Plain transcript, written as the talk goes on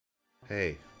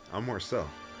Hey, I'm Marcell,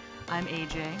 I'm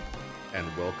AJ. and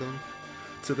welcome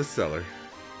to the cellar.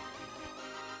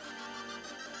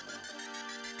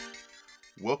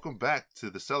 Welcome back to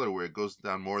the cellar, where it goes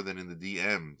down more than in the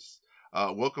DMs.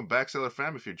 Welcome back, Cellar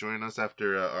fam. If you're joining us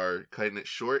after our Cutting It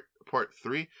Short Part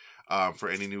 3, for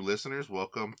any new listeners,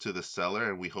 welcome to the cellar,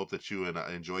 and we hope that you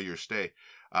enjoy your stay.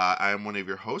 I am one of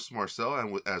your hosts, Marcell,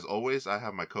 and as always, I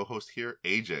have my co-host here,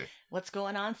 AJ. What's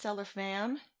going on, Cellar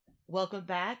fam? Welcome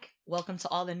back. Welcome to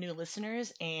all the new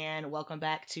listeners, and welcome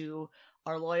back to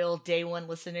our loyal day one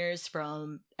listeners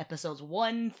from episodes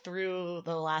 1 through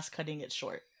the last Cutting It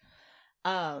Short.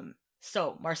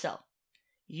 So Marcell,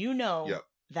 you know Yep.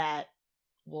 that,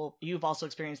 well, you've also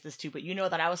experienced this too, but you know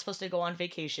that I was supposed to go on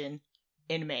vacation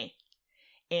in May.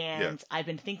 And I've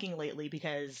been thinking lately,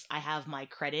 because I have my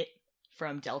credit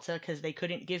from Delta, because they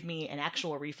couldn't give me an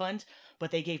actual refund,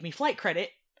 but they gave me flight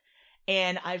credit.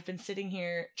 And I've been sitting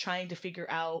here trying to figure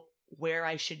out where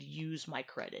I should use my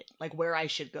credit, like where I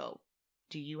should go.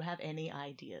 Do you have any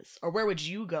ideas? Or where would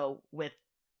you go with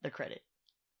the credit?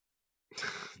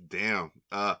 Damn.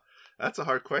 That's a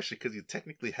hard question, because you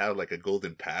technically have like a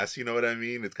golden pass, you know what I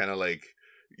mean? It's kind of like,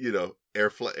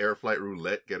 air flight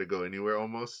roulette, gotta go anywhere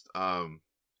almost. I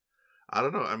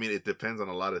don't know. I mean, it depends on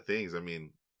a lot of things. I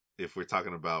mean, if we're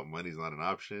talking about money's not an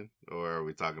option, or are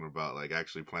we talking about like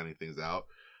actually planning things out?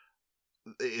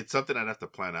 It's something I'd have to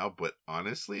plan out, but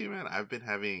honestly, man, I've been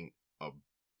having a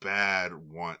bad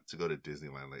want to go to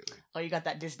Disneyland lately. Oh, you got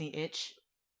that Disney itch?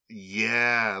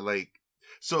 Yeah, like,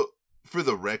 so for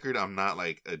the record, I'm not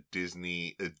like a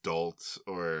Disney adult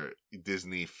or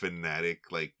Disney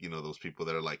fanatic, like, those people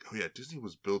that are like, oh yeah, Disney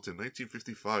was built in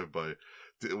 1955 by,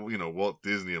 Walt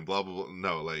Disney and blah, blah, blah.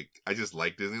 No, like, I just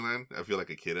like Disneyland. I feel like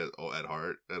a kid at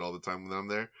heart at all the time when I'm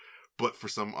there. But for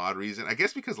some odd reason, I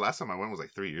guess because last time I went was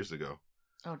like 3 years ago.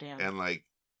 Oh, damn. And like,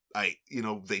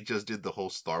 they just did the whole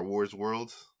Star Wars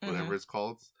world, whatever it's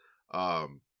called.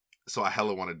 So I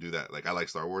hella want to do that. Like, I like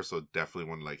Star Wars, so definitely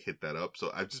want to like hit that up.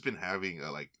 So I've just been having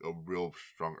a real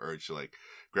strong urge to like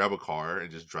grab a car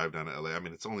and just drive down to LA. I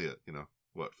mean, it's only a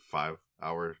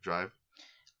 5-hour drive.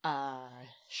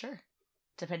 Sure.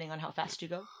 Depending on how fast you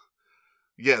go.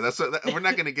 Yeah, we're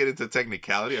not going to get into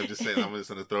technicality. I'm just saying I'm just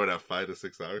going to throw it at 5 to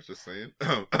 6 hours. Just saying.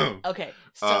 Okay,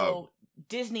 so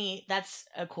Disney, that's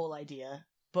a cool idea,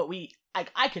 but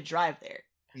I could drive there.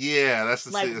 Yeah, that's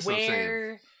the like thing. That's what I'm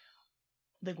saying.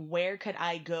 Like, where could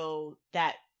I go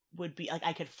that would be like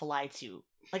I could fly to?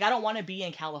 Like, I don't want to be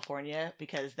in California,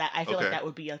 because I feel like that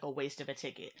would be like a waste of a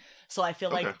ticket. So I feel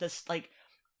like this, like,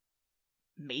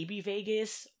 maybe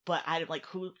Vegas, but I'm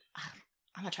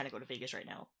not trying to go to Vegas right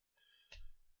now.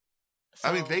 So,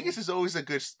 I mean, Vegas is always a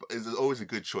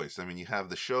good choice. I mean, you have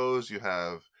the shows, you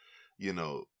have,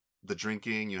 the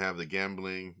drinking, you have the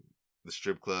gambling, the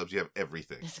strip clubs, you have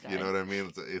everything. You know what I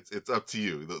mean? It's up to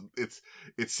you.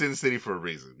 It's Sin City for a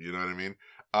reason. You know what I mean?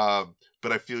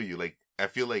 But I feel you. Like, I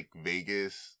feel like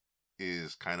Vegas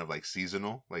is kind of like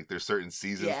seasonal. Like, there's certain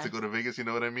seasons to go to Vegas. You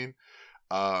know what I mean?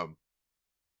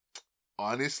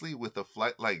 Honestly, with a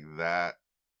flight like that,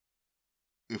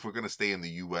 if we're gonna stay in the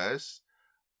U.S.,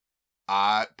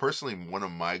 I personally, one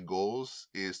of my goals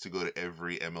is to go to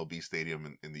every MLB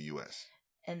stadium in the U.S.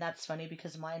 And that's funny,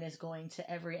 because mine is going to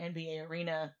every NBA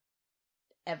arena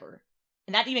ever.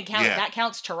 And that even counts. Yeah. That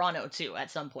counts Toronto too at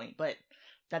some point. But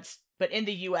in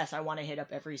the US, I want to hit up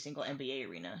every single NBA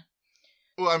arena.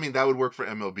 Well, I mean, that would work for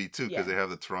MLB too, because they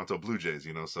have the Toronto Blue Jays,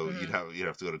 so you'd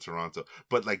have to go to Toronto.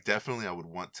 But like, definitely, I would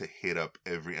want to hit up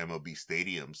every MLB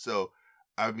stadium. So,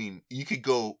 I mean, you could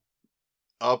go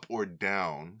up or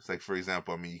down. It's like, for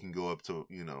example, I mean, you can go up to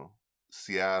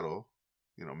Seattle,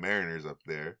 Mariners up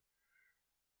there.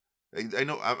 I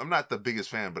know I'm not the biggest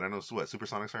fan, but I know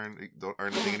Supersonics aren't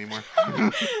a thing anymore.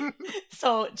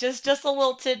 So just a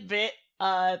little tidbit: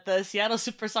 the Seattle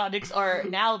Supersonics are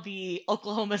now the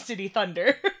Oklahoma City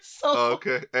Thunder. So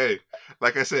okay, hey,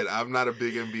 like I said, I'm not a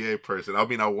big NBA person. I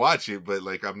mean, I watch it, but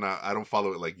like I don't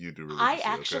follow it like you do. I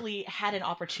actually had an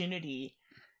opportunity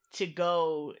to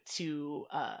go to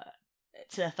a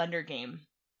Thunder game,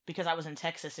 because I was in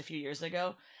Texas a few years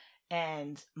ago,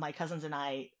 and my cousins and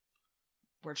I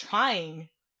were trying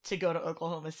to go to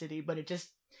Oklahoma City, but it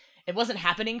wasn't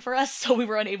happening for us, so we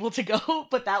were unable to go.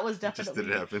 But that was definitely, it just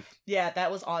didn't happen. Yeah,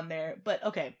 that was on there. But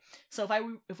okay, so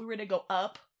if we were to go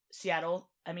up Seattle,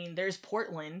 I mean, there's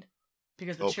Portland,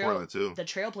 because Portland too. The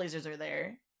Trailblazers are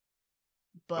there.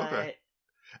 But okay.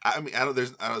 I mean,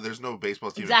 there's no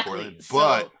baseball team exactly. in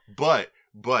Portland,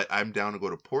 but I'm down to go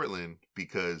to Portland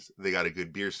because they got a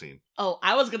good beer scene. Oh,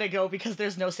 I was gonna go because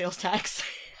there's no sales tax.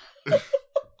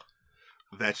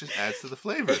 That just adds to the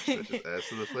flavor.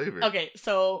 Okay,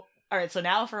 so All right, so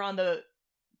now if we're on the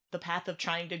path of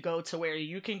trying to go to where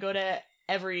you can go to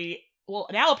every, well,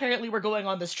 now apparently we're going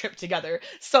on this trip together,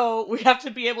 so we have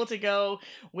to be able to go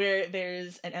where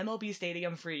there's an MLB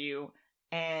stadium for you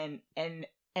and an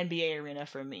NBA arena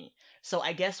for me. So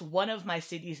I guess one of my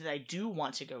cities that I do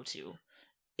want to go to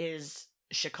is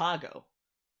Chicago.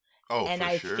 Oh, And for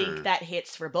I sure. think that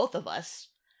hits for both of us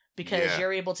because Yeah.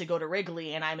 you're able to go to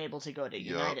Wrigley and I'm able to go to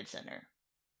Yup. United Center.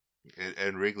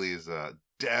 And Wrigley is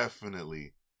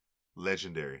definitely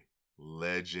legendary.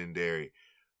 Legendary.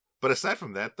 But aside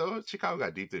from that, though, Chicago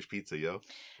got deep dish pizza, yo.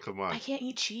 Come on. I can't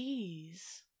eat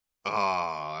cheese. Oh,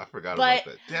 I forgot But- about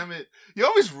that. Damn it. You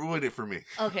always ruin it for me.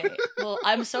 Okay, well,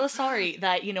 I'm so sorry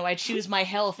that, I choose my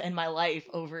health and my life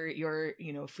over your,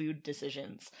 food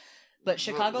decisions. But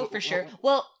Chicago for sure.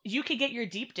 Well, you could get your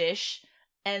deep dish,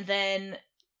 and then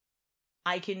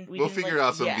We'll figure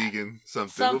out some vegan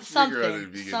something. We'll figure out a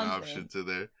vegan option to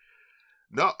there.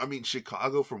 No, I mean,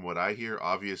 Chicago, from what I hear,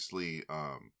 obviously,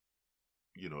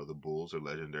 the Bulls are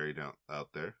legendary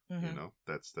out there. Mm-hmm.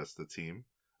 That's the team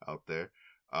out there.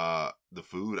 The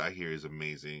food I hear is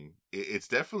amazing. It's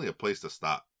definitely a place to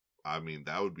stop. I mean,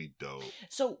 that would be dope.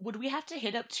 So, would we have to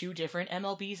hit up 2 different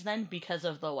MLBs then because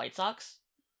of the White Sox?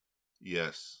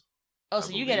 Yes. Oh,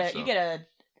 so you get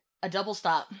a double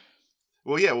stop.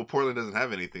 Well, yeah. Well, Portland doesn't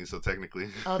have anything, so technically.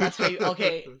 Oh, that's how you.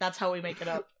 Okay, that's how we make it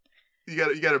up. You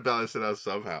gotta balance it out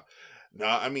somehow. No,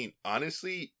 I mean,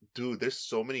 honestly, dude, there's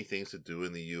so many things to do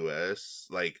in the U.S.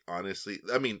 Like, honestly,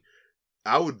 I mean,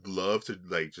 I would love to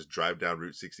just drive down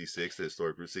Route 66, the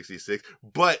historic Route 66,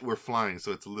 but we're flying,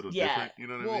 so it's a little different. You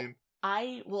know what I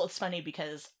mean? Well, it's funny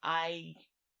because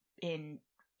in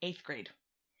 8th grade,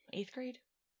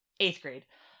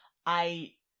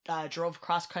 I drove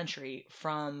cross country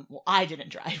from. Well, I didn't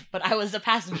drive, but I was a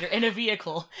passenger in a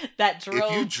vehicle that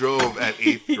drove. If you drove at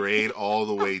 8th grade all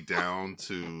the way down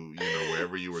to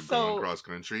wherever you were going cross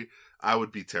country, I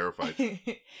would be terrified.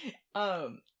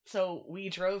 So we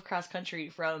drove cross country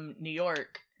from New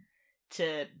York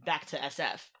back to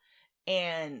SF,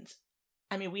 and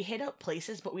I mean we hit up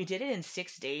places, but we did it in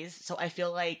 6 days. So I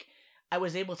feel like I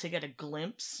was able to get a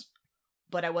glimpse,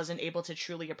 but I wasn't able to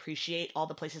truly appreciate all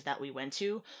the places that we went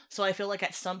to. So I feel like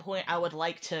at some point I would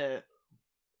like to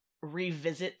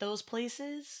revisit those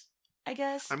places, I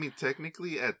guess. I mean,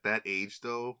 technically at that age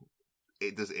though,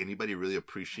 does anybody really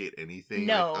appreciate anything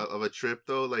of a trip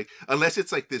though? Like, unless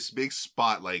it's like this big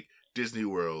spot like Disney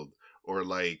World or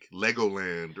like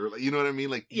Legoland or you know what I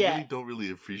mean? Like, you really don't really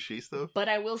appreciate stuff. But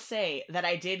I will say that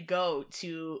I did go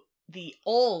to the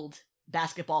old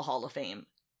Basketball Hall of Fame.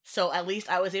 So at least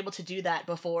I was able to do that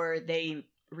before they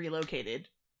relocated.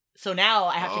 So now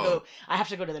I have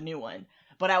to go to the new one.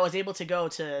 But I was able to go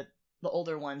to the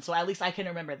older one. So at least I can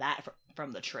remember that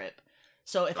from the trip.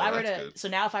 So if I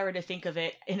were to think of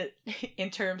it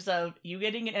in terms of you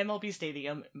getting an MLB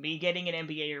stadium, me getting an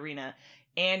NBA arena,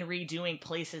 and redoing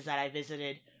places that I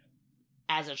visited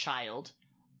as a child,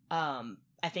 I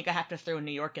think I have to throw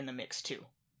New York in the mix too.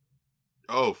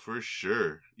 Oh, for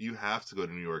sure. You have to go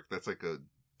to New York. That's like a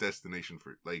destination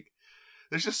for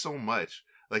there's just so much.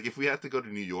 Like, if we had to go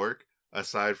to New York,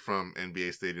 aside from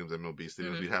NBA stadiums, MLB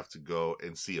stadiums, we'd have to go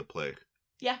and see a play.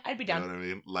 Yeah, I'd be down. You know what I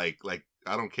mean? Like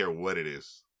I don't care what it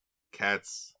is.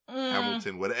 Cats,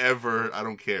 Hamilton, whatever. I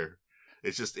don't care.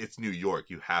 It's New York.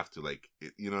 You have to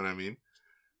you know what I mean?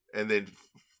 And then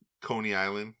Coney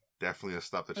Island, definitely a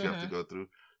stop that you have to go through.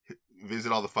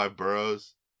 Visit all the 5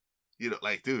 boroughs.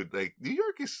 Dude, New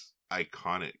York is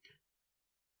iconic.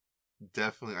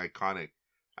 Definitely iconic.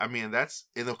 I mean,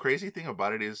 and the crazy thing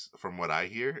about it is, from what I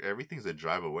hear, everything's a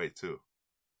drive away too.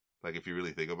 Like, if you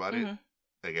really think about it,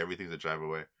 everything's a drive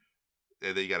away.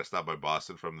 And then you got to stop by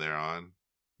Boston from there on.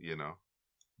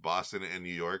 Boston and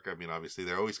New York. I mean, obviously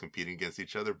they're always competing against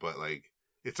each other, but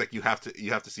it's like you have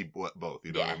to see both.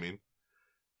 You know what I mean?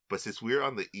 But since we're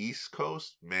on the East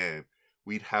Coast, man,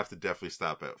 we'd have to definitely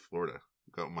stop at Florida.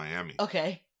 Go to Miami.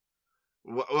 Okay.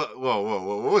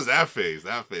 Whoa! What was that phase?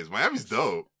 Miami's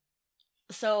dope.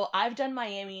 So I've done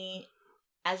Miami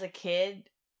as a kid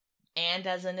and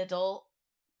as an adult,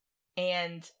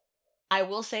 and I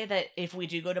will say that if we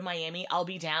do go to Miami, I'll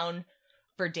be down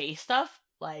for day stuff.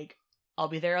 Like, I'll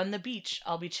be there on the beach.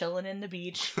 I'll be chilling in the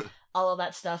beach, all of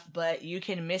that stuff. But you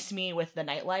can miss me with the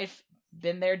nightlife.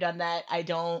 Been there, done that. I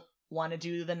don't want to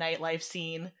do the nightlife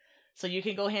scene. So you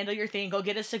can go handle your thing. Go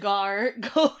get a cigar.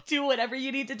 Go do whatever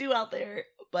you need to do out there.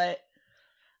 But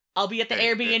I'll be at the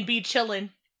Airbnb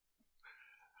chilling.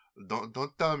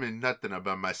 Don't tell me nothing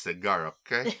about my cigar,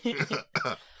 okay?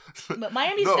 But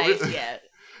Miami's nice, yeah.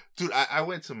 Dude, I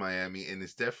went to Miami, and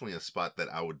it's definitely a spot that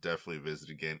I would definitely visit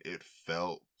again. It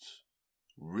felt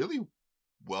really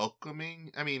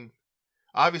welcoming. I mean,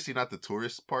 obviously not the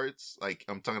tourist parts. Like,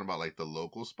 I'm talking about like the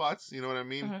local spots. You know what I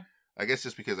mean? Mm-hmm. I guess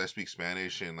just because I speak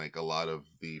Spanish and like a lot of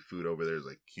the food over there is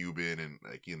like Cuban and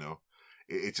like, you know,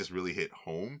 it just really hit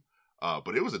home.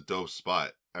 But it was a dope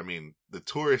spot. I mean, the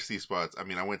touristy spots. I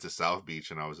mean, I went to South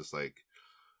Beach and I was just like,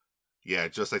 yeah,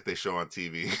 just like they show on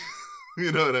TV.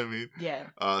 You know what I mean? Yeah.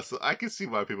 So I can see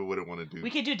why people wouldn't want to do. We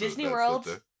could do Disney that World.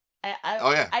 stuff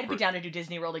Oh yeah, I'd be down to do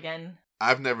Disney World again.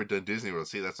 I've never done Disney World.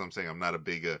 See, that's what I'm saying. I'm not a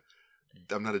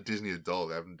Disney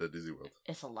adult. I haven't done Disney World.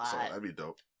 It's a lot. So that'd be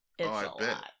dope. It's I a bet.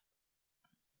 lot.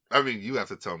 I mean, you have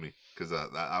to tell me because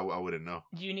I wouldn't know.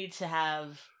 You need to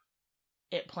have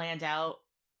it planned out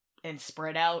and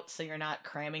spread out so you're not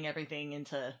cramming everything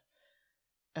into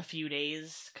a few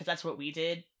days, because that's what we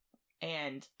did,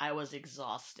 and I was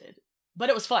exhausted. But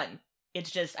it was fun. It's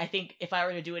just, I think if I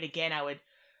were to do it again, I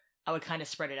would kind of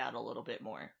spread it out a little bit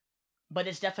more. But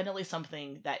it's definitely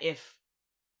something that if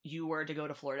you were to go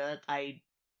to Florida, I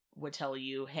would tell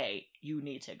you, hey, you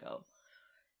need to go.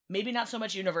 Maybe not so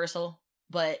much Universal,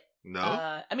 but no.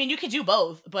 I mean, you could do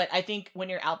both, but I think when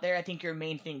you're out there, I think your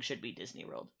main thing should be Disney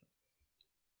World.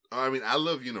 I mean, I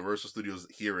love Universal Studios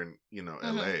here in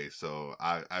LA, so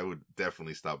I would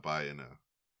definitely stop by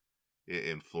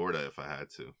in Florida if I had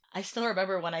to. I still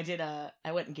remember when I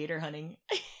went gator hunting.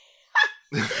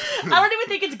 I don't even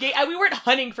think it's we weren't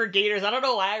hunting for gators. I don't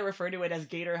know why I refer to it as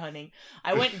gator hunting.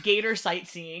 I went gator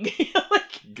sightseeing.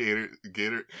 Gator.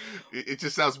 It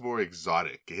just sounds more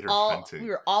exotic. Gator hunting. We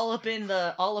were all up in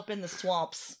the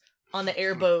swamps on the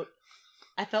airboat.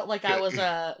 I felt like I was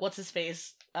what's his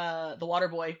face? The water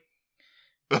boy.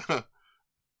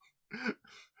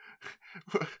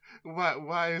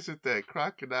 Why is it that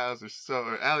crocodiles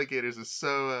or alligators are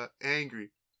so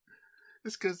angry?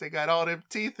 It's because they got all them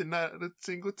teeth and not a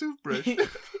single toothbrush.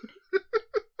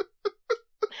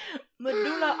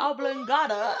 Medulla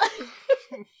oblongata.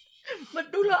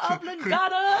 Medulla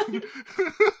oblongata.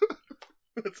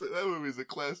 That movie's a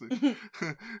classic.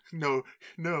 No,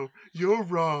 you're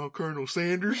wrong, Colonel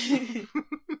Sanders.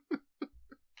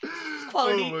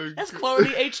 That's quality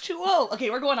H2O.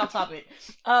 Okay, we're going off topic.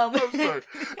 I'm sorry.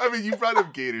 I mean, you brought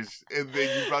up gators, and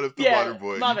then you brought up the water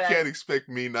boy. You can't expect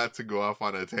me not to go off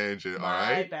on a tangent, all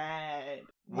right? My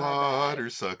Water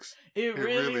bad. Sucks. It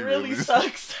really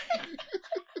sucks.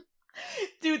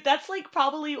 Dude, that's like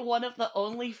probably one of the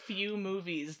only few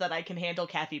movies that I can handle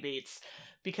Kathy Bates.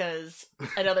 Because,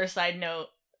 another side note,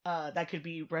 that could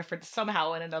be referenced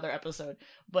somehow in another episode,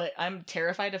 but I'm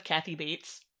terrified of Kathy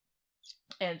Bates.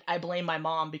 And I blame my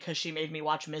mom because she made me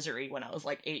watch Misery when I was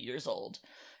like 8 years old.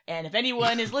 And if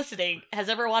anyone is listening, has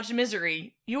ever watched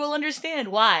Misery, you will understand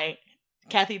why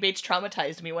Kathy Bates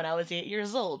traumatized me when I was 8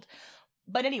 years old.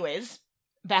 But anyways,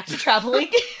 back to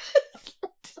traveling.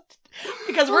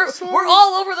 Because we're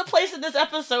all over the place in this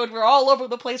episode. We're all over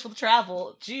the place with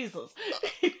travel. Jesus.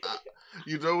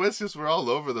 You know what? Since we're all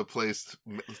over the place,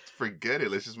 forget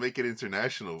it. Let's just make it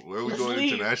international. Where are we going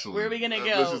internationally? Where are we gonna go?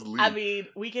 Let's just leave. I mean,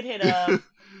 we could hit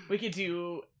we could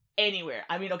do anywhere.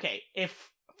 I mean, okay.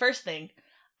 If first thing,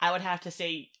 I would have to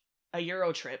say a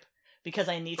Euro trip because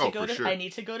I need to I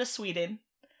need to go to Sweden,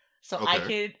 so okay. I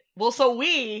could. So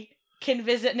we can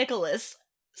visit Nicholas.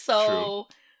 So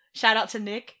shout out to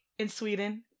Nick in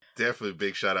Sweden. Definitely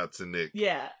big shout out to Nick.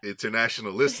 Yeah,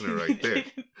 international listener right there.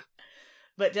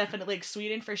 But definitely like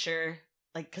Sweden for sure.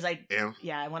 Like, cause I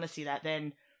want to see that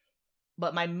then.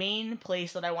 But my main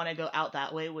place that I want to go out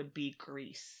that way would be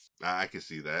Greece. I can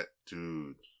see that,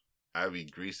 dude. I mean,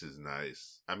 Greece is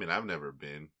nice. I mean, I've never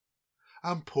been.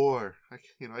 I'm poor. I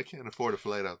can't afford a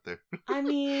flight out there. I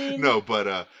mean, no,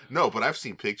 but I've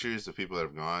seen pictures of people that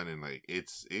have gone, and like it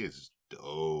is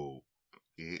dope.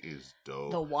 It is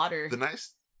dope. The water, the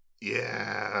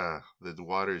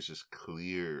water is just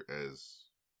clear as.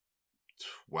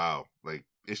 Wow, like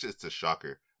it's just a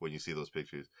shocker when you see those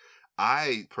pictures.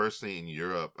 I personally in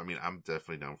Europe, I mean, I'm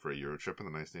definitely down for a Euro trip, and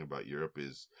the nice thing about Europe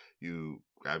is you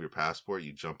grab your passport,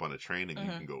 you jump on a train, and you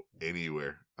can go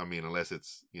anywhere. I mean, unless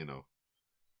it's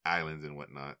islands and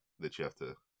whatnot that you have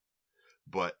to.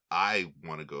 But I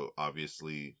want to go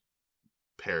obviously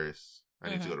Paris.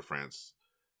 I need to go to France.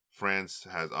 France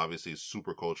has obviously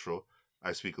super cultural.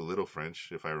 I speak a little French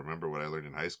if I remember what I learned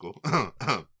in high school.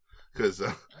 Because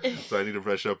so I need to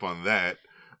brush up on that.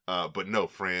 But no,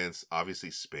 France,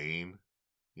 obviously Spain.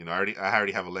 I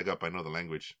already have a leg up. I know the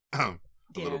language a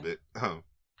little bit.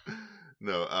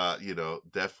 No,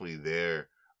 definitely there.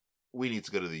 We need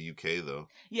to go to the UK though.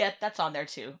 Yeah, that's on there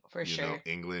too for sure.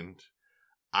 England.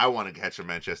 I want to catch a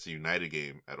Manchester United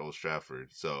game at Old Trafford.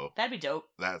 So that'd be dope.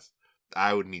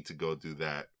 I would need to go do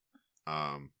that.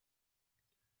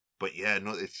 But yeah,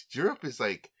 no, Europe is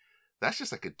like. that's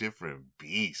just like a different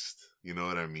beast. You know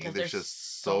what I mean? There's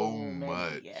just so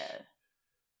much. many, yeah.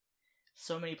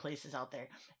 So many places out there.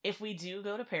 If we do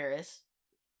go to Paris,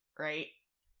 right?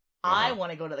 I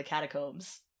want to go to the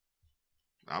catacombs.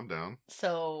 I'm down.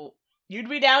 So, you'd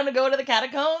be down to go to the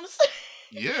catacombs?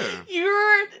 Yeah.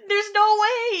 There's no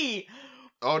way!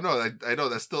 Oh no, I know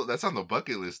that's on the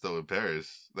bucket list though in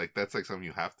Paris. Like that's like something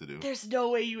you have to do. There's no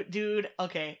way you, dude.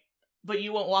 Okay, but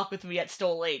you won't walk with me at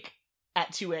Stoll Lake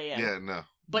at 2 a.m. Yeah, no.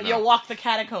 But you'll walk the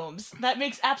catacombs. That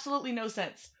makes absolutely no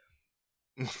sense.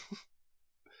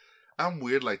 I'm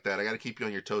weird like that. I got to keep you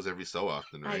on your toes every so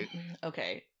often, right?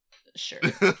 Okay, sure,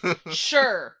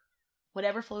 sure.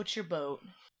 Whatever floats your boat.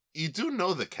 You do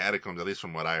know the catacombs, at least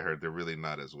from what I heard, they're really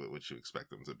not as what you expect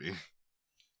them to be.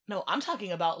 No, I'm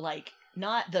talking about like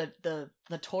not the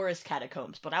tourist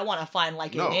catacombs, but I want to find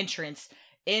like an entrance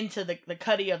into the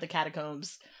cuddy of the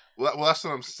catacombs. Well, that's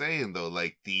what I'm saying though.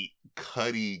 Like the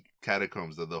cuddy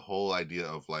catacombs, the whole idea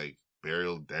of like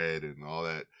burial dead and all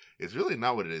that, it's really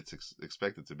not what it's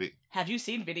expected to be. Have you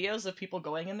seen videos of people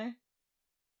going in there?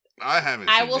 I haven't.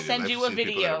 I will send you a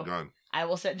video. I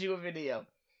will send you a video.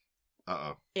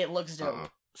 It looks dope.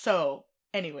 So,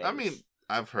 anyways. I mean,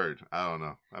 I've heard. I don't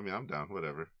know. I mean, I'm down.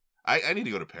 Whatever. I need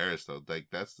to go to Paris though. Like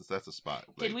that's a spot.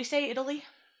 Like, did we say Italy?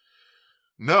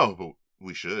 No, but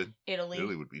we should.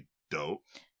 Italy would be dope.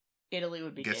 Italy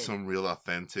would be Get good. some real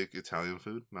authentic Italian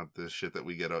food, not the shit that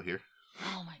we get out here.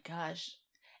 Oh my gosh.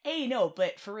 Hey, no,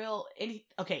 but for real,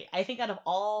 okay, I think out of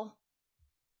all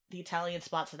the Italian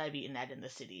spots that I've eaten at in the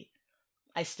city,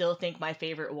 I still think my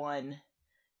favorite one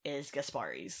is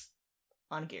Gaspari's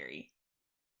on Gary.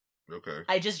 Okay.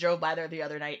 I just drove by there the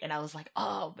other night and I was like,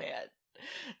 oh man.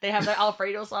 They have their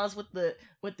Alfredo sauce with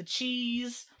the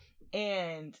cheese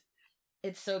and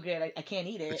it's so good. I can't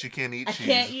eat it. But you can't eat cheese. I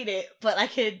can't eat it, but I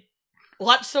could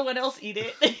watch someone else eat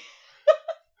it.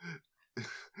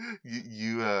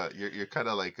 You're kind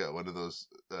of like one of those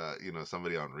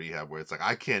somebody on rehab where it's like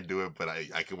I can't do it but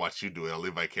I can watch you do it. I'll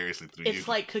live vicariously through you. It's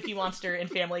like Cookie Monster in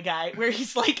Family Guy where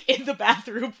he's like in the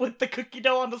bathroom with the cookie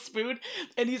dough on the spoon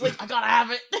and he's like, I gotta have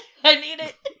it. I need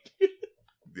it.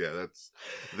 Yeah,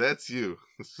 that's you.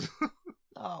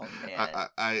 Oh man.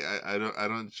 I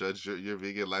don't judge your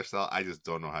vegan lifestyle. I just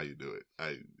don't know how you do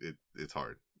it. It's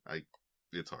hard.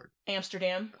 It's hard.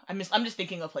 Amsterdam. I'm just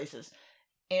thinking of places.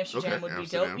 Amsterdam would be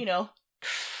dope, you know.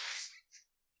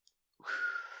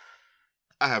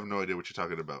 I have no idea what you're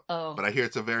talking about. Oh. But I hear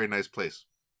it's a very nice place.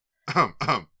 Nah,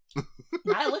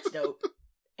 it looks dope.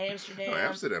 Amsterdam. No,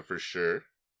 Amsterdam for sure.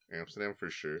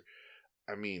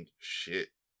 I mean, shit.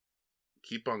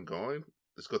 Keep on going.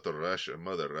 Let's go to Russia,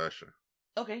 Mother Russia.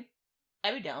 Okay.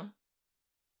 I'd be down.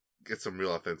 Get some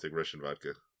real authentic Russian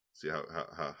vodka. See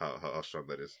how strong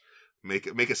that is. Make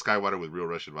it Skywater with real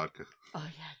Russian vodka. Oh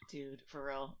yeah, dude, for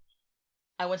real.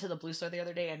 I went to the Blue Store the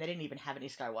other day and they didn't even have any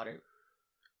Skywater.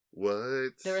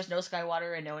 What? There was no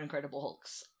Skywater and no Incredible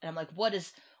Hulks. And I'm like, what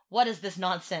is this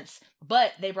nonsense?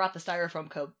 But they brought the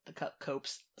styrofoam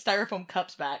styrofoam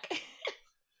cups back.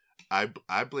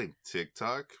 I blame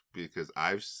TikTok because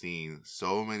I've seen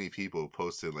so many people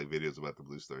posting like videos about the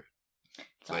Blue Store.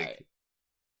 It's like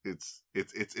right.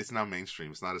 It's now mainstream.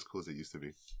 It's not as cool as it used to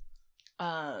be.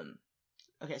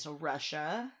 Okay, so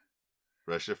Russia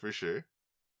for sure.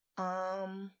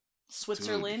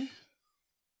 Switzerland. Dude.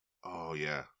 Oh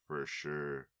yeah, for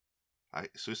sure.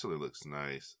 Switzerland looks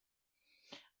nice.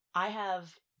 I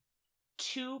have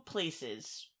 2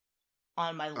 places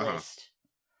on my list.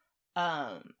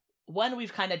 One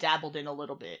we've kind of dabbled in a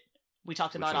little bit. We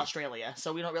talked about Australia,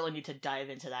 so we don't really need to dive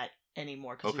into that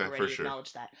anymore because we already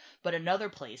acknowledged that. But another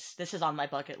place, this is on my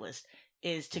bucket list,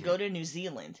 is to go to New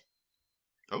Zealand.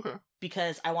 Okay.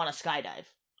 Because I want to skydive.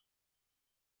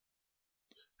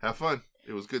 Have fun.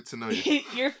 It was good to know you.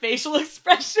 Your facial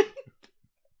expression.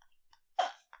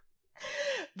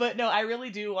 But no, I really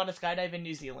do want to skydive in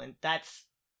New Zealand.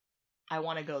 I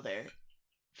want to go there.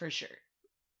 For sure.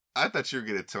 I thought you were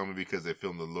going to tell me because they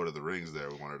filmed the Lord of the Rings there.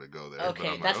 We wanted to go there.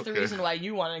 Okay, that's the reason why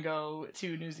you want to go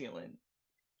to New Zealand.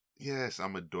 Yes,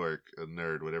 I'm a dork, a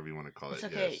nerd, whatever you want to call it. It's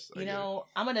okay. Yes, you know,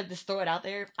 I'm going to just throw it out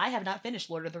there. I have not finished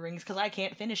Lord of the Rings because I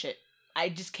can't finish it. I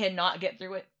just cannot get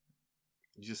through it.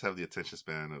 You just have the attention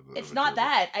span of... It's not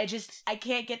that. I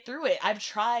can't get through it. I've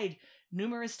tried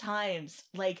numerous times.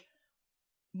 Like,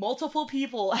 multiple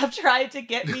people have tried to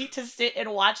get me to sit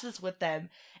and watch this with them.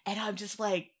 And I'm just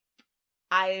like,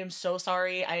 I am so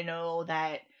sorry. I know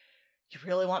that you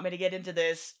really want me to get into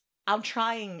this. I'm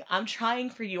trying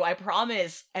for you. I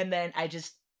promise. And then I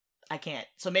can't.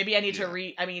 So maybe I need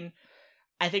to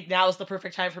I think now is the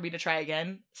perfect time for me to try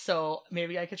again. So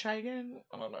maybe I could try again.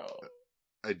 I don't know.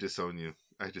 I disown you.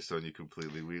 I just own you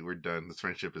completely. We're done. This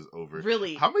friendship is over.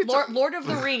 Really? How many Lord of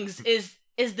the Rings is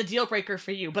the deal breaker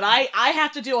for you, but I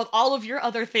have to deal with all of your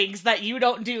other things that you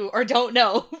don't do or don't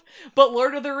know. But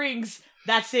Lord of the Rings,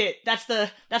 that's it. That's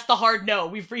the hard no.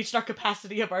 We've reached our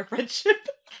capacity of our friendship.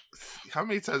 How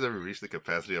many times have we reached the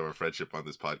capacity of our friendship on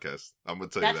this podcast? I'm gonna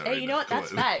tell you that. Hey, right you know now. what?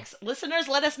 That's facts. Listeners,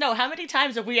 let us know how many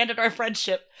times have we ended our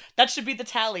friendship. That should be the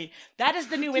tally. That is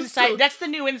the new inside. That's the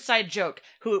new inside joke.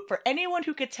 Who, for anyone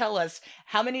who could tell us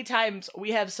how many times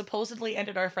we have supposedly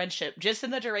ended our friendship just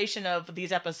in the duration of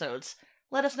these episodes,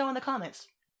 let us know in the comments.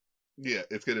 Yeah,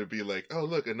 it's gonna be like, oh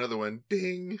look, another one,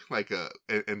 ding, like a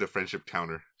end of friendship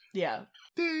counter. Yeah.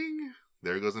 Ding.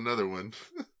 There goes another one.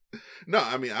 No,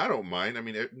 I mean, I don't mind. I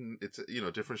mean, it's,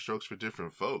 different strokes for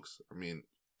different folks. I mean,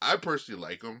 I personally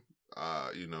like them.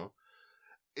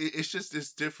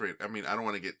 It's different. I mean, I don't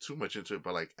want to get too much into it,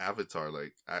 but like Avatar,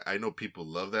 like I know people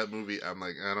love that movie. I'm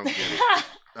like, I don't get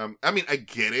it. I mean, I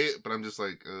get it, but I'm just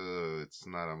like, it's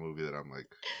not a movie that I'm like.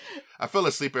 I fell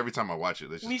asleep every time I watch it.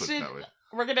 Let's just put it that way.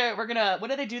 We're gonna. When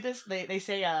do they do this? They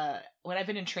say when I've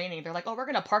been in training, they're like, oh, we're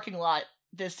gonna parking lot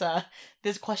this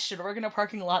question. We're gonna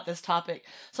parking lot this topic.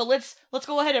 So let's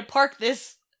go ahead and park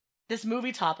this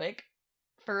movie topic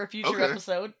for a future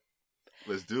episode.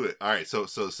 Let's do it. All right. So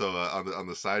on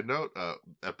the side note,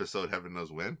 episode heaven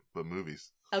knows when, but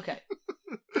movies. Okay.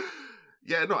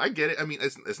 Yeah, no, I get it. I mean,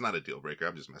 it's not a deal breaker.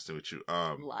 I'm just messing with you.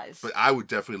 Lies. But I would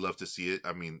definitely love to see it.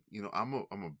 I mean, I'm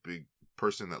a big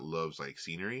person that loves like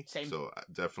scenery. Same. So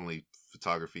definitely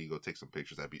photography. Go take some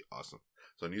pictures. That'd be awesome.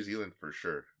 So New Zealand for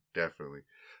sure, definitely.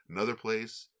 Another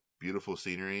place, beautiful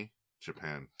scenery,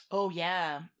 Japan. Oh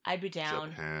yeah, I'd be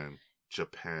down.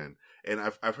 Japan. And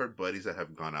I've heard buddies that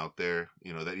have gone out there,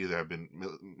 that either have been,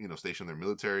 stationed there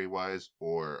military wise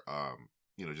or,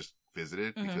 just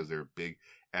visited because they're big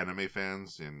anime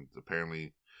fans. And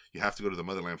apparently you have to go to the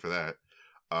motherland for that.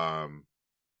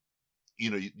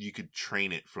 You could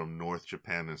train it from North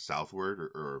Japan and southward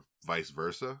or vice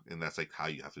versa. And that's like how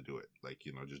you have to do it. Like,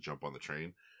 just jump on the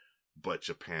train. But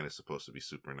Japan is supposed to be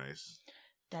super nice.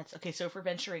 That's okay. So if we're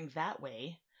venturing that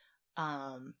way,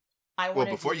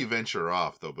 before you venture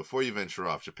off,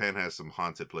 Japan has some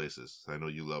haunted places. I know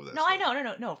you love that. No, stuff. I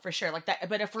know, no, for sure. Like that.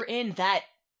 But if we're in that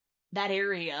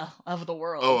area of the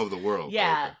world, of the world,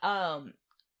 yeah. Okay.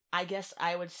 I guess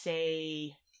I would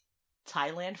say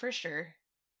Thailand for sure.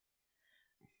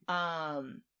 For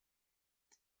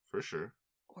sure.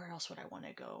 Where else would I want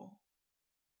to go?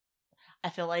 I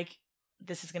feel like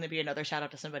this is going to be another shout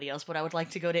out to somebody else, but I would like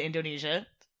to go to Indonesia,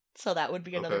 so that would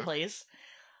be another place.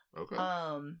 Okay.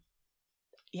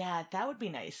 Yeah, that would be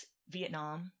nice.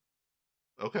 Vietnam.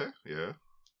 Okay, yeah.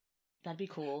 That'd be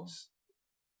cool.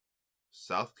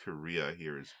 South Korea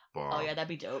here is bomb. Oh yeah, that'd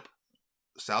be dope.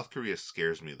 South Korea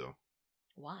scares me though.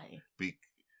 Why?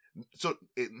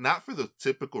 Not for the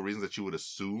typical reasons that you would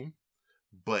assume,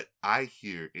 but I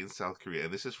hear in South Korea,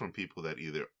 and this is from people that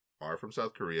either are from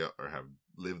South Korea or have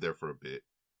lived there for a bit,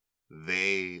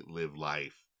 they live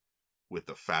life with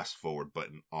the fast forward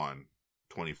button on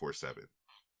 24/7.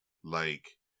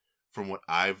 Like, from what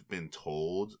I've been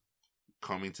told,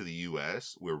 coming to the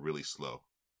U.S., we're really slow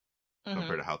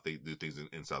compared to how they do things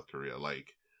in South Korea.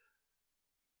 Like,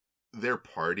 their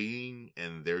partying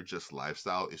and their just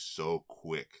lifestyle is so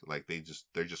quick. Like,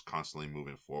 they're just constantly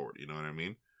moving forward. You know what I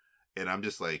mean? And I'm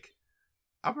just like,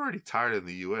 I'm already tired in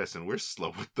the U.S. and we're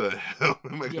slow. What the hell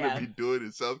am I going to be doing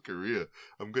in South Korea?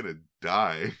 I'm going to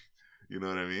die. You know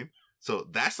what I mean? So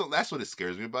that's what it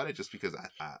scares me about it, just because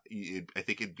I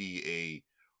think it'd be a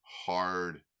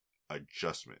hard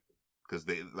adjustment, because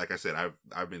they, like I said,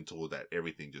 I've been told that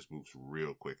everything just moves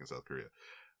real quick in South Korea.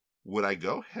 Would I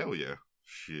go? Hell yeah,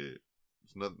 shit.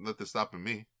 There's nothing stopping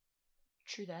me.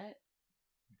 True that.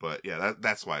 But yeah,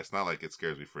 that's why it's not like it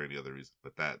scares me for any other reason.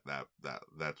 But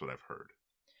that's what I've heard.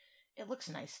 It looks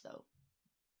nice though.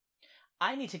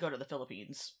 I need to go to the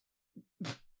Philippines.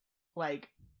 Like,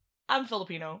 I'm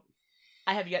Filipino.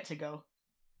 I have yet to go.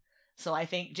 So I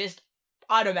think just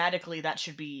automatically that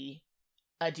should be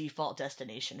a default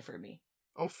destination for me.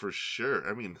 Oh, for sure.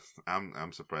 I mean,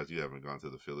 I'm surprised you haven't gone to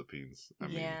the Philippines. I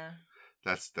mean,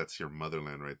 that's your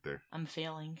motherland right there. I'm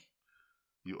failing.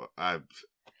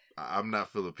 I'm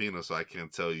not Filipino, so I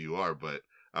can't tell you are, but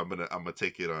I'm gonna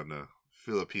take it on a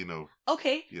Filipino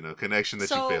connection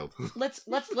that you failed.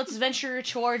 let's venture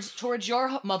towards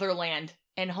your motherland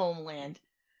and homeland.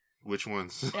 Which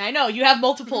ones? I know, you have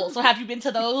multiple, so have you been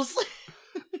to those?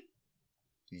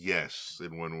 Yes,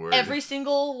 in one word. Every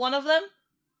single one of them?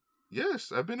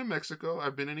 Yes, I've been in Mexico.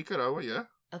 I've been in Nicaragua, yeah.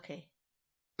 Okay.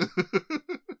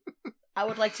 I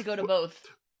would like to go to both.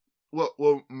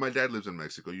 Well, my dad lives in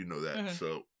Mexico, you know that. Mm-hmm.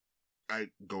 So I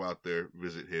go out there,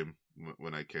 visit him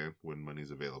when I can, when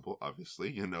money's available.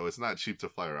 Obviously, it's not cheap to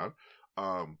fly around.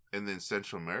 And then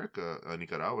Central America,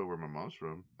 Nicaragua, where my mom's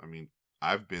from. I mean,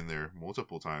 I've been there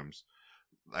multiple times.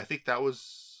 I think that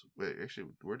was actually,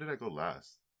 where did I go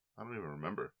last? I don't even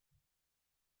remember.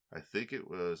 I think it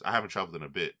was. I haven't traveled in a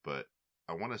bit, but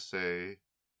I want to say,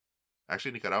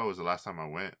 actually, Nicaragua was the last time I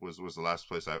went. Was the last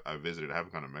place I visited. I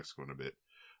haven't gone to Mexico in a bit.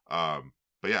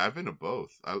 But yeah, I've been to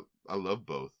both. I love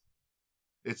both.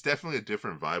 It's definitely a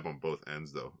different vibe on both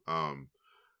ends, though.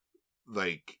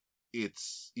 Like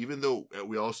it's, even though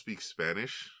we all speak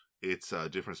Spanish, it's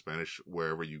different Spanish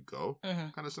wherever you go,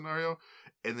 kind of scenario,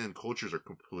 and then cultures are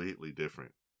completely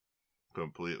different.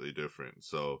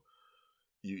 So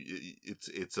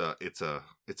it's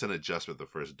an adjustment the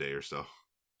first day or so,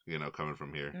 coming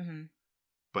from here.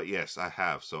 But yes, I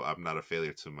have, so I'm not a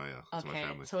failure to my to my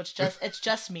family. So it's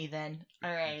just me then.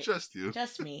 All right, just you,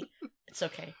 just me. It's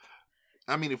okay.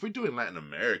 I mean, if we're doing Latin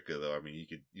America, though, I mean,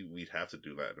 we'd have to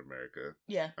do Latin America.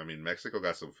 Yeah. I mean, Mexico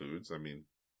got some foods. I mean,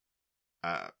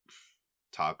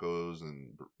 tacos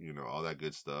and all that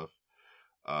good stuff.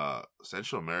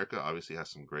 Central America obviously has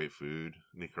some great food.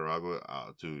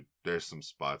 Nicaragua, dude, there's some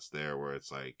spots there where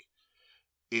it's like,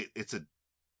 it's a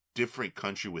different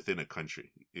country within a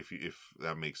country, if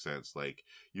that makes sense. Like,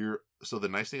 so the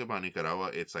nice thing about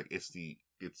Nicaragua, it's like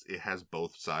it has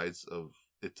both sides of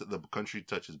it. The country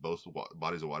touches both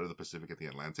bodies of water, the Pacific and the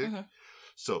Atlantic.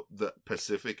 So the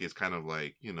Pacific is kind of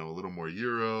like, a little more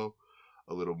Euro,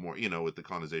 a little more, with the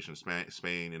colonization of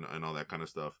Spain and all that kind of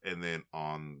stuff. And then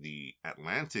on the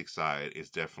Atlantic side,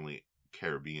 it's definitely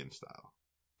Caribbean style.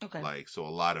 Okay. Like, so a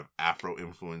lot of Afro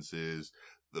influences.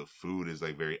 The food is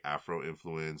like very Afro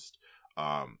influenced.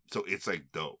 So it's like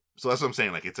dope. So that's what I'm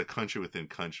saying. Like, it's a country within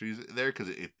countries there, because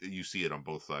you see it on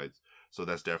both sides. So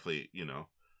that's definitely,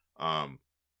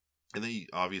 and then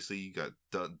obviously you got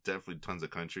definitely tons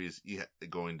of countries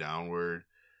going downward.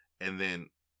 And then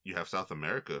you have South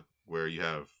America, where you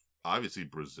have obviously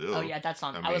Brazil. Oh yeah, that's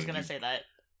on. I was gonna say that.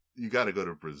 You got to go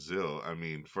to Brazil. I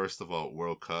mean, first of all,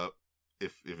 World Cup,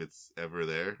 if it's ever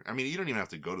there. I mean, you don't even have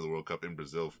to go to the World Cup in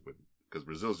Brazil, because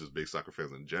Brazil's just big soccer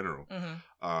fans in general.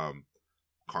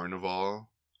 Carnival,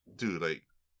 dude, like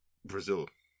Brazil,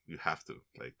 you have to,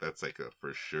 like, that's like a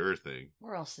for sure thing.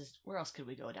 Where else could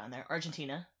we go down there?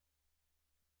 Argentina,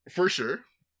 for sure.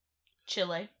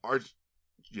 Chile,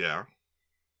 yeah.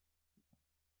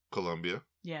 Colombia.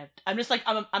 Yeah, I'm just like,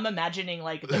 I'm imagining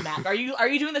like the map. Are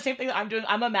you doing the same thing that I'm doing?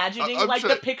 I'm imagining like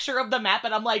the picture of the map,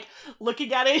 and I'm like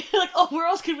looking at it like, oh, where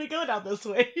else can we go down this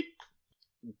way?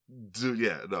 Dude,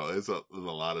 yeah, no, there's a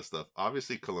lot of stuff.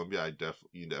 Obviously, Colombia,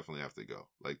 you definitely have to go.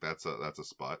 Like, that's a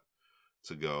spot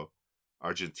to go.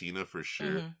 Argentina for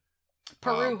sure.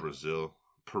 Peru, Brazil,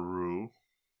 Peru.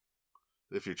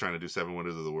 If you're trying to do 7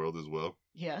 wonders of the world as well.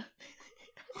 Yeah.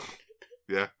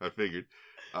 Yeah, I figured.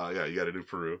 Yeah, you got to do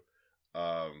Peru.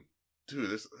 Dude,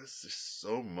 this is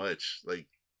so much. Like,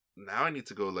 now I need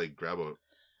to go like grab a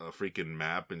freaking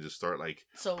map and just start like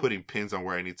putting pins on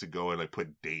where I need to go and like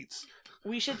put dates.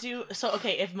 We should do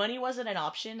okay, if money wasn't an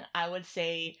option, I would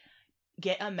say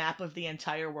get a map of the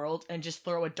entire world and just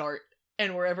throw a dart,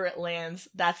 and wherever it lands,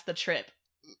 that's the trip.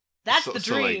 That's the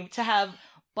dream, to have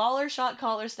baller shot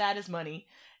caller status money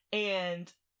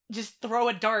and just throw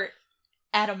a dart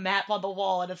at a map on the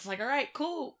wall, and it's like, all right,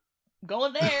 cool,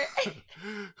 going there.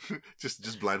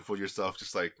 just blindfold yourself,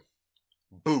 just like,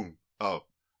 boom. Oh,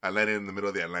 I landed in the middle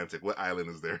of the Atlantic. What island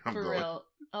is there? I'm For going. real.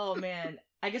 Oh man,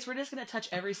 I guess we're just gonna touch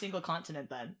every single continent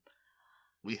then.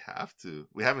 We have to.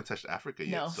 We haven't touched Africa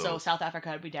yet. No, so South Africa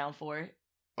I'd be down for.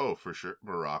 Oh, for sure.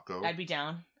 Morocco. I'd be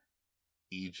down.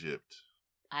 Egypt.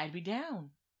 I'd be down.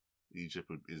 Egypt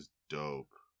is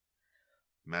dope.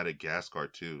 Madagascar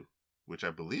too, which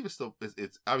I believe is still,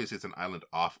 it's obviously it's an island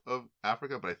off of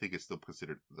Africa, but I think it's still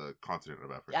considered the continent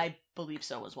of Africa. I believe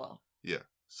so as well. Yeah.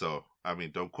 So, I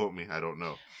mean, don't quote me. I don't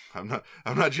know. I'm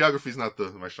not geography's not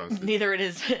my strong suit. Neither it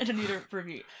is. Neither for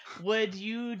me. Would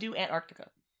you do Antarctica?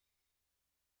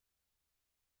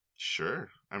 Sure.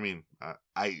 I mean,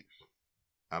 I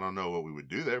don't know what we would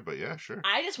do there, but yeah, sure.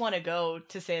 I just want to go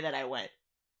to say that I went.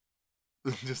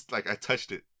 Just like I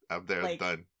touched it. I'm there. Like,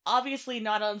 I'm done. Obviously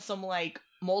not on some like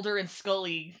Mulder and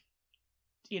Scully,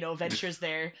 ventures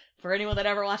there for anyone that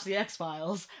ever watched the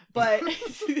X-Files, but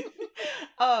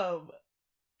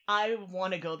I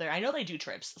want to go there. I know they do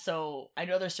trips, so I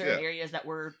know there's certain areas that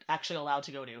we're actually allowed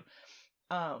to go to.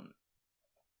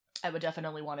 I would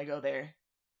definitely want to go there.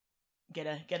 Get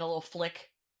a little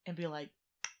flick and be like,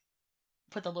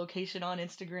 put the location on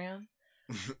Instagram.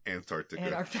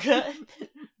 Antarctica.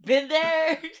 Been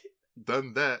there.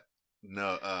 Done that.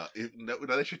 No,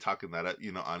 now that you're talking that,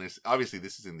 obviously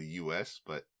this is in the U.S.,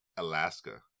 but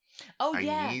Alaska. Oh I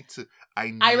yeah. need to.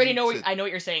 I already know. I know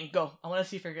what you're saying. Go. I want to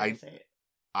see if you're gonna say it.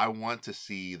 I want to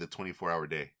see the 24-hour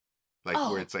day,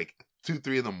 where it's 2-3 in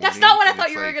the morning. That's not what I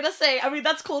thought you were gonna say. I mean,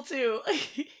 that's cool too.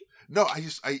 No,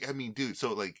 I mean, dude.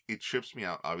 So it trips me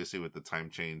out. Obviously, with the time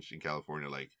change in California,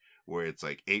 where it's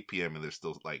 8 p.m. and there's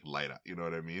still light out. You know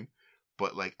what I mean?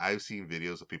 But I've seen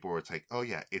videos of people where it's oh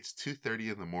yeah, it's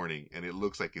 2:30 in the morning and it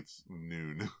looks like it's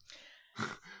noon.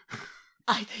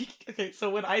 I think so.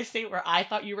 When I say where I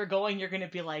thought you were going, you're gonna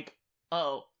be like,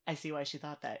 oh. I see why she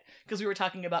thought that. Because we were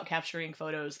talking about capturing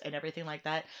photos and everything like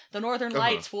that. The Northern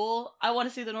Lights, fool. I want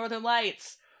to see the Northern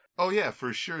Lights. Oh, yeah,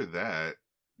 for sure that.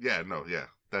 Yeah, no, yeah.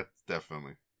 That's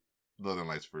definitely. Northern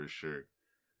Lights for sure.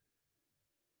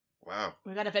 Wow.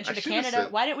 We got to venture to Canada.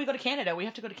 Why didn't we go to Canada? We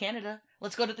have to go to Canada.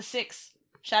 Let's go to the 6.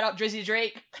 Shout out Drizzy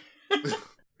Drake.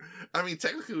 I mean,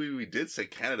 technically we did say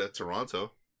Canada,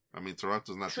 Toronto. I mean,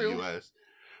 Toronto's not the U.S.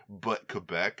 But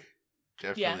Quebec.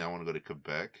 Definitely I want to go to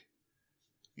Quebec.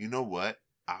 You know what?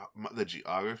 The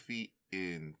geography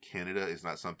in Canada is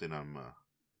not something I'm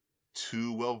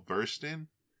too well versed in,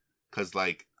 because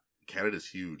Canada's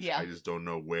huge. Yeah. I just don't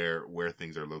know where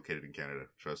things are located in Canada.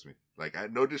 Trust me.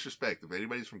 No disrespect. If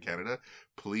anybody's from Canada,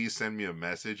 please send me a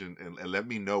message and let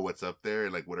me know what's up there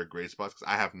and what are great spots,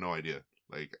 because I have no idea.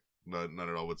 None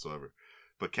at all whatsoever.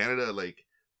 But Canada,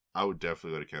 I would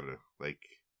definitely go to Canada. If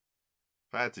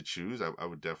I had to choose, I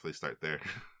would definitely start there.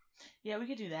 Yeah, we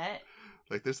could do that.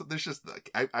 There's just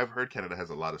I've heard Canada has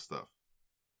a lot of stuff.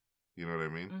 You know what I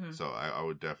mean? Mm-hmm. So I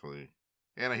would definitely,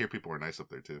 and I hear people are nice up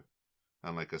there too,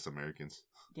 unlike us Americans.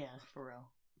 Yeah, for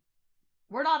real.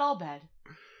 We're not all bad.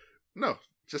 No,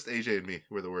 just AJ and me.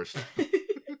 We're the worst.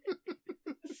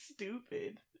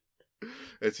 Stupid.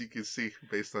 As you can see,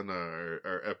 based on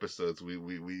our episodes, we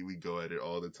go at it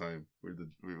all the time.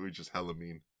 We're just hella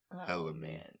mean. Hella mean.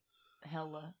 Man.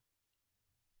 Hella.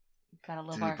 Gotta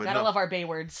love our Bay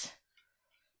words.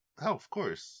 Oh, of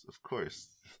course.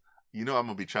 You know I'm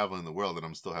going to be traveling the world and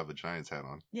I'm still have a Giants hat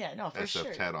on. Yeah, no, for sure.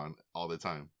 SF hat on all the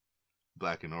time.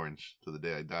 Black and orange to the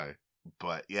day I die.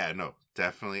 But yeah, no,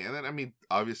 definitely. And then, I mean,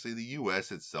 obviously the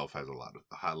U.S. itself has a lot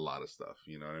of stuff.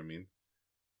 You know what I mean?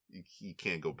 You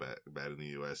can't go bad in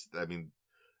the U.S. I mean,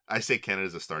 I say Canada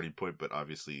is a starting point, but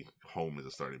obviously home is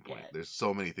a starting point. Yeah. There's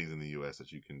so many things in the U.S.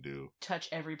 that you can do. Touch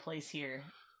every place here.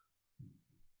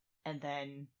 And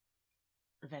then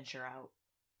venture out.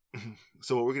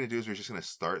 So what we're going to do is we're just going to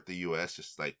start the U.S.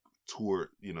 just tour,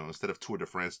 instead of Tour de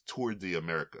France, tour the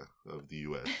America of the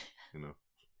U.S.,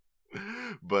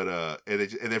 But, and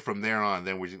then from there on,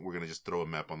 then we're going to just throw a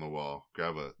map on the wall,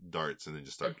 grab a darts, and then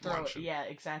just start launching. Yeah,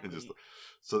 exactly.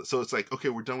 So it's okay,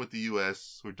 we're done with the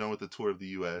U.S. We're done with the tour of the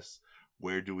U.S.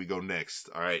 Where do we go next?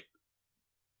 All right.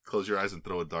 Close your eyes and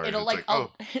throw a dart.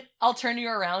 I'll turn you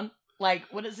around.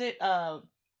 What is it?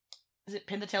 Is it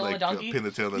pin the tail on the donkey? Pin the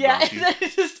tail on the donkey. Yeah,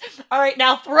 just, all right,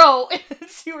 now throw and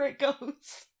see where it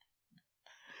goes.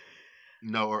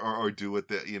 No, or do what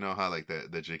how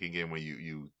the drinking game where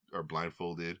you are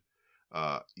blindfolded,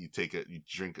 you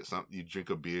drink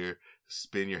a beer,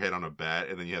 spin your head on a bat,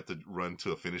 and then you have to run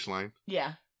to a finish line.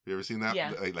 Yeah. You ever seen that?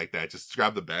 Yeah. Like that. Just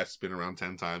grab the bat, spin around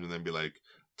 10 times, and then be like,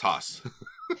 toss.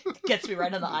 Gets me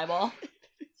right on the eyeball.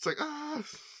 It's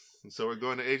so we're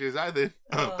going to AJ's eye then.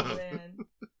 Oh man.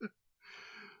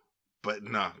 But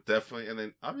no, definitely. And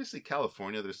then obviously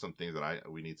California, there's some things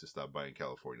that we need to stop by in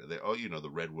California. The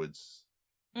redwoods,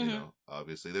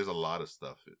 obviously there's a lot of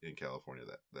stuff in California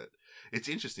that it's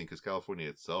interesting because California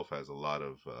itself has a lot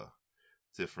of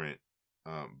different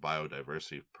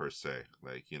biodiversity per se.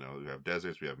 We have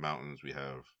deserts, we have mountains, we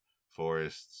have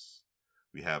forests,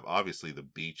 we have obviously the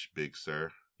beach, Big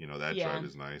Sur. That drive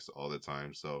is nice all the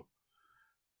time. So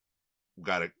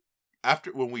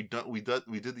after when we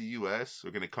did the U.S.,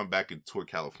 we're gonna come back and tour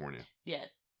California. Yeah,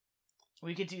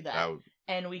 we could do that,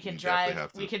 and we could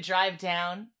drive. We could drive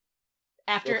down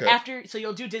after. So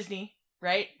you'll do Disney,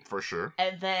 right? For sure.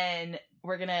 And then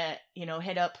we're gonna,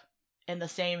 hit up in the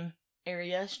same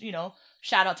area.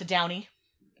 Shout out to Downey,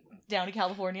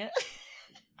 California.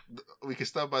 We could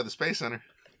stop by the Space Center.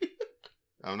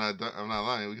 I'm not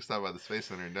lying. We can stop by the Space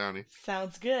Center in Downey.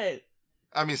 Sounds good.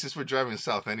 I mean, since we're driving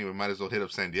south anyway, might as well hit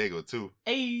up San Diego too.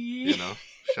 Hey.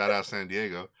 Shout out San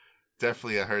Diego.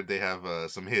 Definitely, I heard they have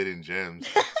some hidden gems,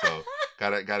 so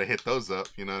gotta hit those up.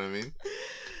 You know what I mean?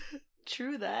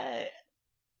 True that.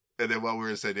 And then while we're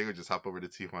in San Diego, just hop over to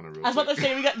Tijuana real quick. I was about to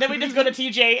say then we just go to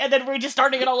TJ, and then we're just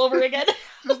starting it all over again.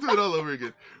 Just do it all over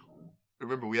again.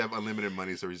 Remember, we have unlimited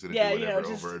money, so we're just gonna do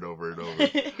whatever over and over and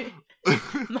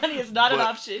over. Money is not an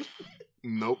option.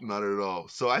 Nope, not at all.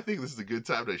 So I think this is a good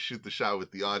time to shoot the shot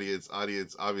with the audience.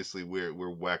 Audience, obviously we're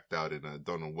whacked out and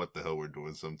don't know what the hell we're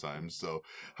doing sometimes. So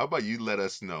how about you let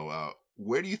us know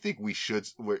where do you think we should,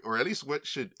 or at least what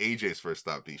should AJ's first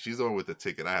stop be? She's the one with the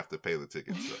ticket. I have to pay the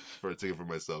ticket for a ticket for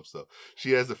myself. So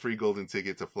she has the free golden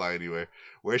ticket to fly anywhere.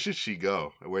 Where should she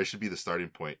go? Where should be the starting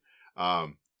point?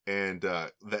 And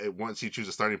once you choose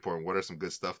a starting point, what are some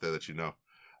good stuff there that you know?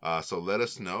 So let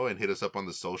us know and hit us up on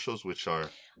the socials, which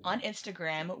are... On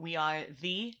Instagram, we are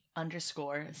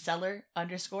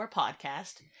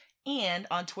 _seller_podcast. And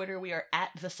on Twitter, we are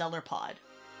 @thesellerpod.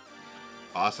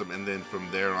 Awesome. And then from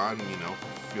there on,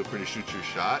 feel free to shoot your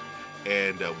shot.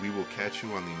 And we will catch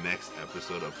you on the next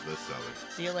episode of The Seller.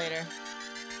 See you later.